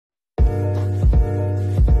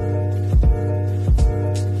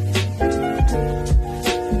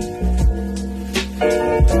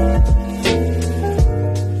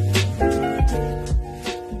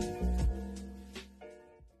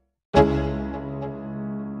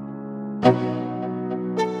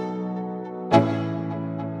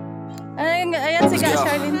Ayan si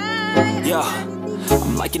Charlene. Yeah,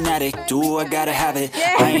 I'm like an addict, do I gotta have it.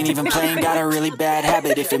 I ain't even playing, got a really bad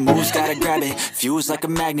habit. If it moves, gotta grab it. Fuse like a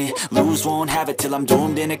magnet, lose, won't have it till I'm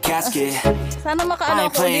doomed in a casket. Sana I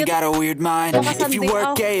ain't playing, got a weird mind. If you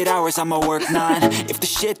work 8 hours, I'ma work 9. If the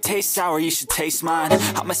shit tastes sour, you should taste mine.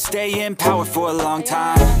 I'ma stay in power for a long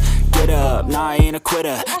time. Get up, nah, I ain't a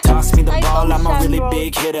quitter. Toss me the ball, I'm a really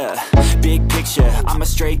big hitter. Big picture, I'm a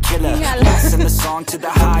straight killer. Passing the song to the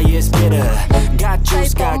highest bidder. Got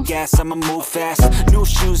juice, got gas, I'ma move fast. New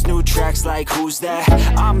shoes, new tracks, like who's that?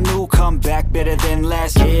 I'm new, come back, better than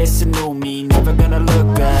last. Yeah, it's a new me, never gonna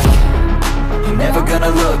look back. Never gonna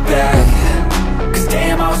look back. Cause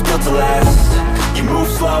damn, I was built to last. You move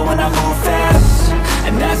slow and I move fast,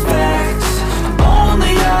 and that's facts.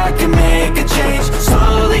 Only I can make a change.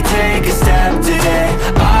 Slowly take a step today.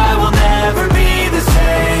 I will never be the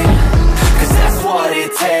same. Cause that's what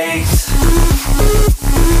it takes.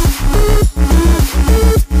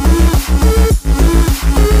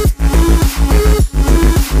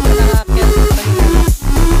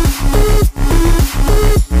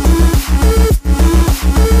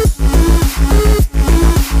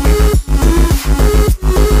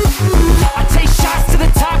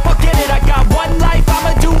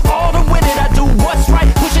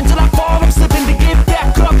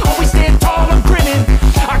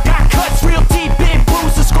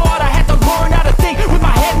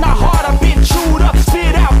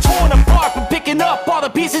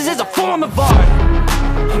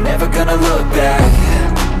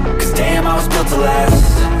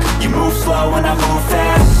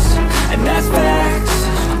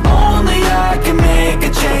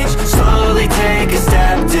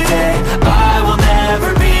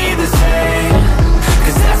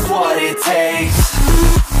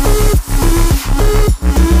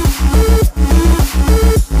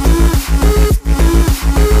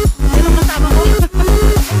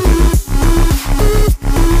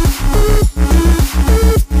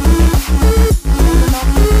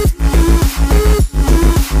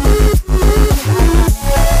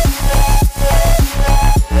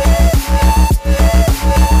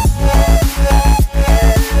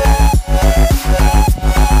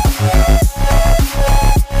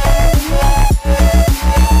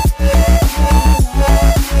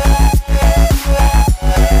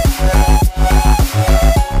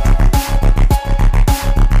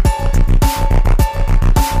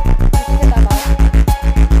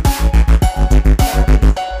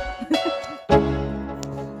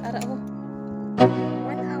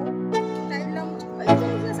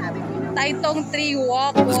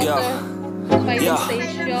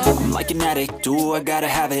 I'm like an addict, do I gotta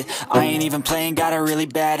have it. I ain't even playing, got a really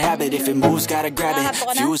bad habit. If it moves, gotta grab it.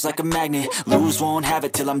 Fuse like a magnet, lose, won't have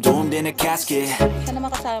it till I'm doomed in a casket.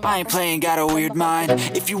 I ain't playing, got a weird mind.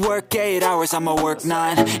 If you work 8 hours, I'ma work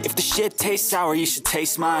 9. If the shit tastes sour, you should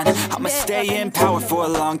taste mine. I'ma stay in power for a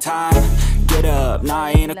long time. Get up, nah,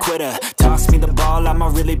 I ain't a quitter. Toss me the ball, I'm a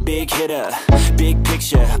really big hitter. Big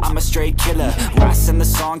picture, I'm a straight killer. Rising the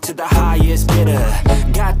song to the highest bidder.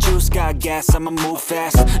 Got juice, got gas, I'ma move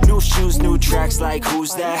fast. New shoes, new tracks, like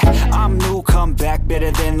who's that? I'm new, come back,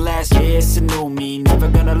 better than last. Yeah, it's a new me, never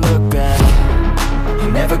gonna look back.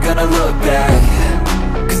 Never gonna look back.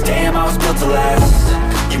 Cause damn, I was built to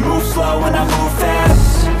last. You move slow and I move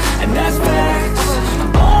fast, and that's facts.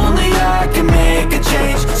 Only I can make a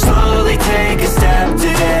change. Slowly take a step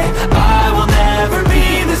today. I will never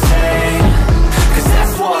be the same. Cause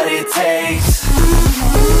that's what it takes.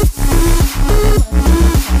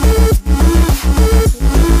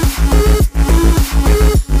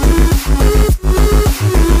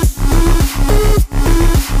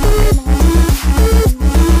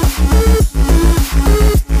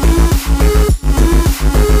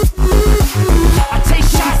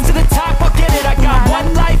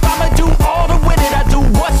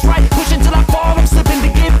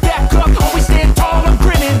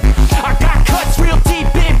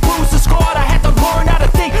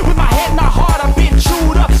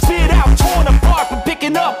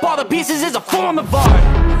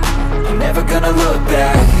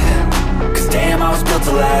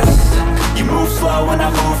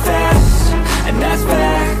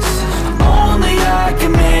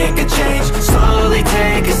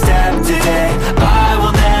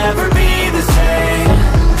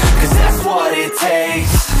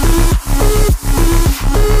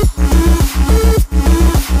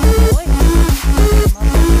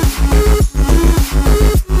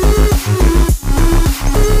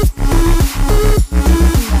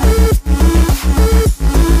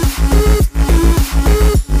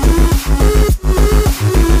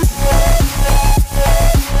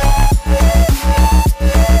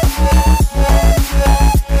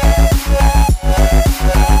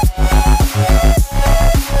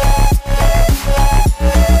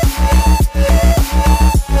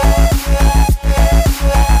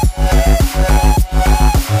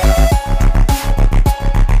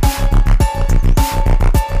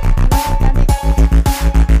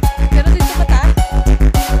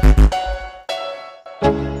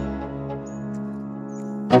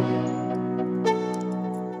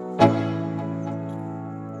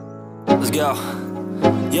 go,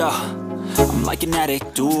 yeah. I'm like an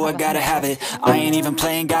addict, do I gotta have it. I ain't even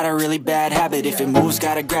playing, got a really bad habit. If it moves,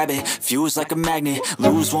 gotta grab it, fuse like a magnet.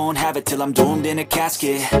 Lose, won't have it till I'm doomed in a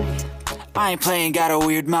casket. I ain't playing, got a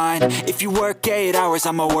weird mind. If you work 8 hours,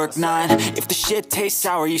 I'ma work 9. If the shit tastes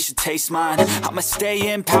sour, you should taste mine. I'ma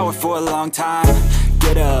stay in power for a long time.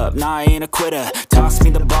 Get up, nah, I ain't a quitter. Toss me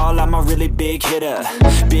the ball, I'm a really big hitter.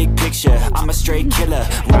 Big picture, I'm a straight killer.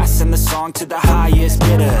 Rising the song to the highest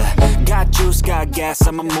bidder. Got juice, got gas,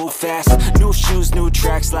 I'ma move fast. New shoes, new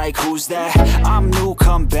tracks, like who's that? I'm new,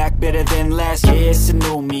 come back, better than last. Yeah, it's a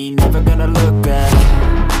new me, never gonna look back.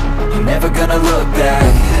 Never gonna look back.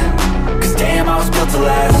 Cause damn, I was built to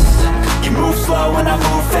last. You move slow and I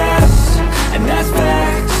move fast, and that's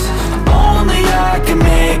facts. Only I can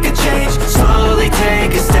make a change. Slowly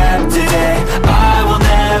take a step today. I will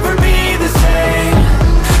never be the same.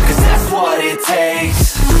 Cause that's what it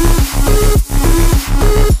takes.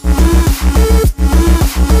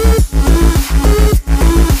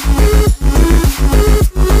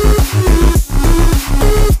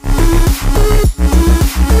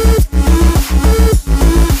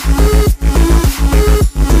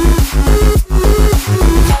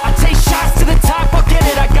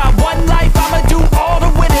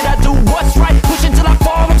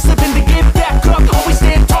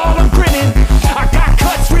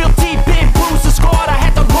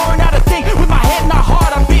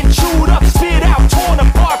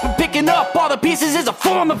 Pieces is a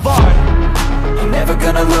form of art. I'm never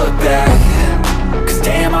gonna look back. Cause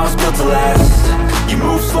damn, I was built to last. You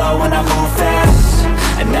move slow and I move fast,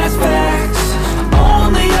 and that's facts.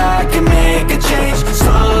 Only I can make a change.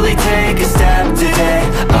 Slowly take a step today.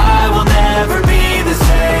 I will never be the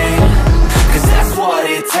same. Cause that's what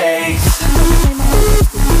it takes.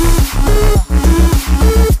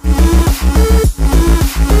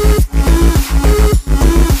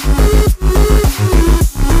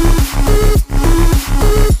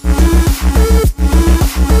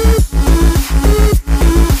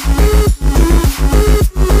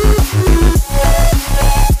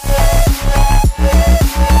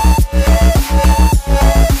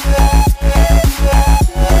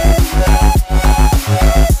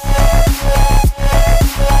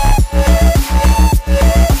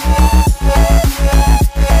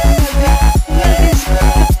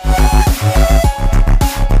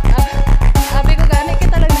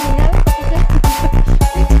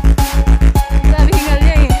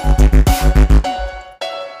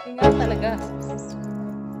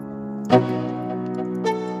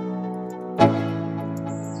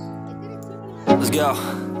 Let's go,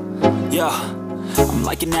 yeah. I'm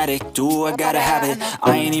like an addict, do I gotta have it.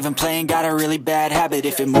 I ain't even playing, got a really bad habit.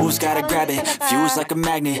 If it moves, gotta grab it, fuse like a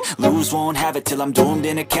magnet. Lose, won't have it till I'm doomed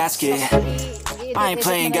in a casket. I ain't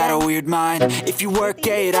playing, got a weird mind. If you work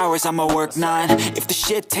 8 hours, I'ma work 9. If the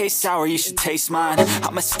shit tastes sour, you should taste mine.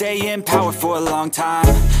 I'ma stay in power for a long time.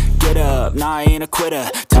 Get up, nah, I ain't a quitter.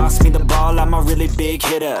 Toss me the ball, I'm a really big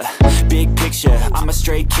hitter. Big picture, I'm a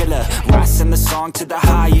straight killer. Rising the song to the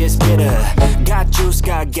highest bidder. Got juice,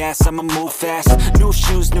 got gas, I'ma move fast. New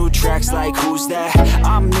shoes, new tracks, like who's that?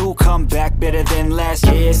 I'm new, come back, better than last.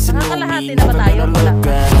 Yeah, it's a new me, never gonna look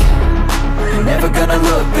back. Never gonna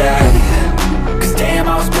look back. Cause damn,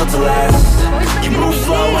 I was built to last. You move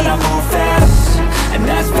slow and I move fast, and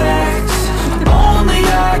that's facts. Only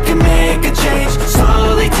I can make a change.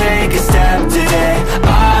 Slowly take a step today.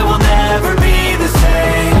 I will never be the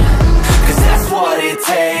same. Cause that's what it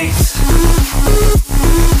takes.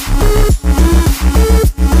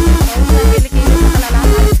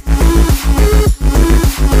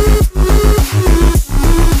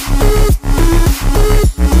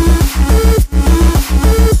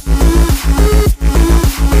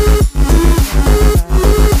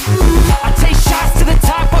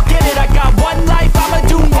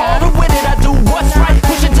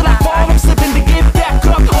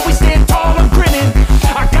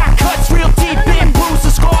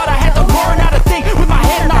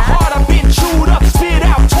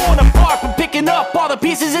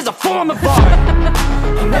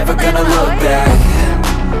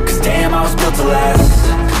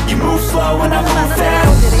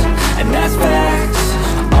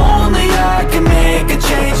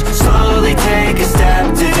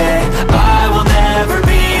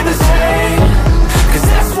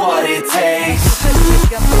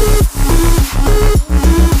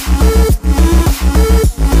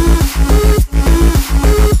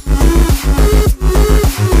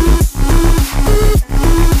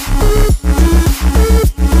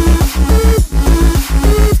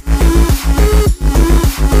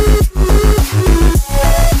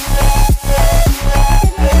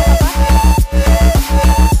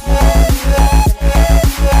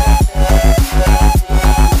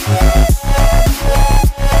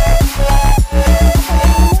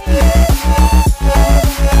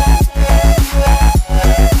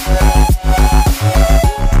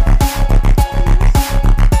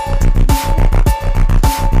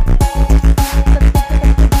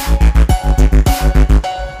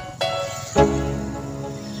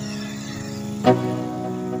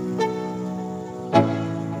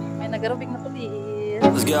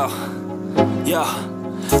 Let's go. Yo,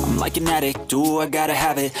 I'm like an addict, ooh, I gotta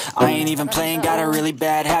have it. I ain't even playing, got a really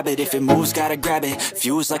bad habit. If it moves, gotta grab it.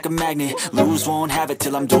 Fuse like a magnet, lose, won't have it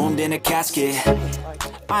till I'm doomed in a casket.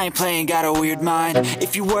 I ain't playing, got a weird mind.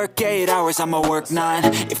 If you work 8 hours, I'ma work 9.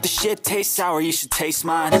 If the shit tastes sour, you should taste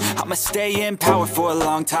mine. I'ma stay in power for a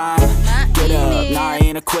long time. Get up, nah, I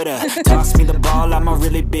ain't a quitter. Toss me the ball, I'm a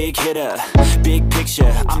really big hitter. Big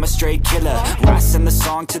picture, I'm a straight killer. Rising the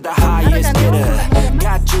song to the highest bidder.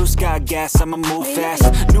 Got juice, got gas, I'ma move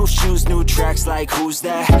fast. New shoes, new tracks, like who's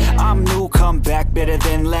that? I'm new, come back, better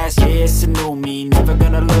than last. Yeah, it's a new me, never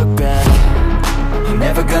gonna look back. I'm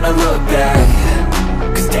never gonna look back.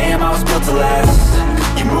 Cause damn, I was built to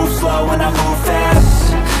last. You move slow and I move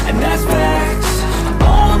fast, and that's facts.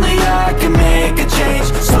 Only I can make a change.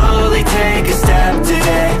 Slowly take a step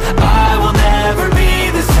today.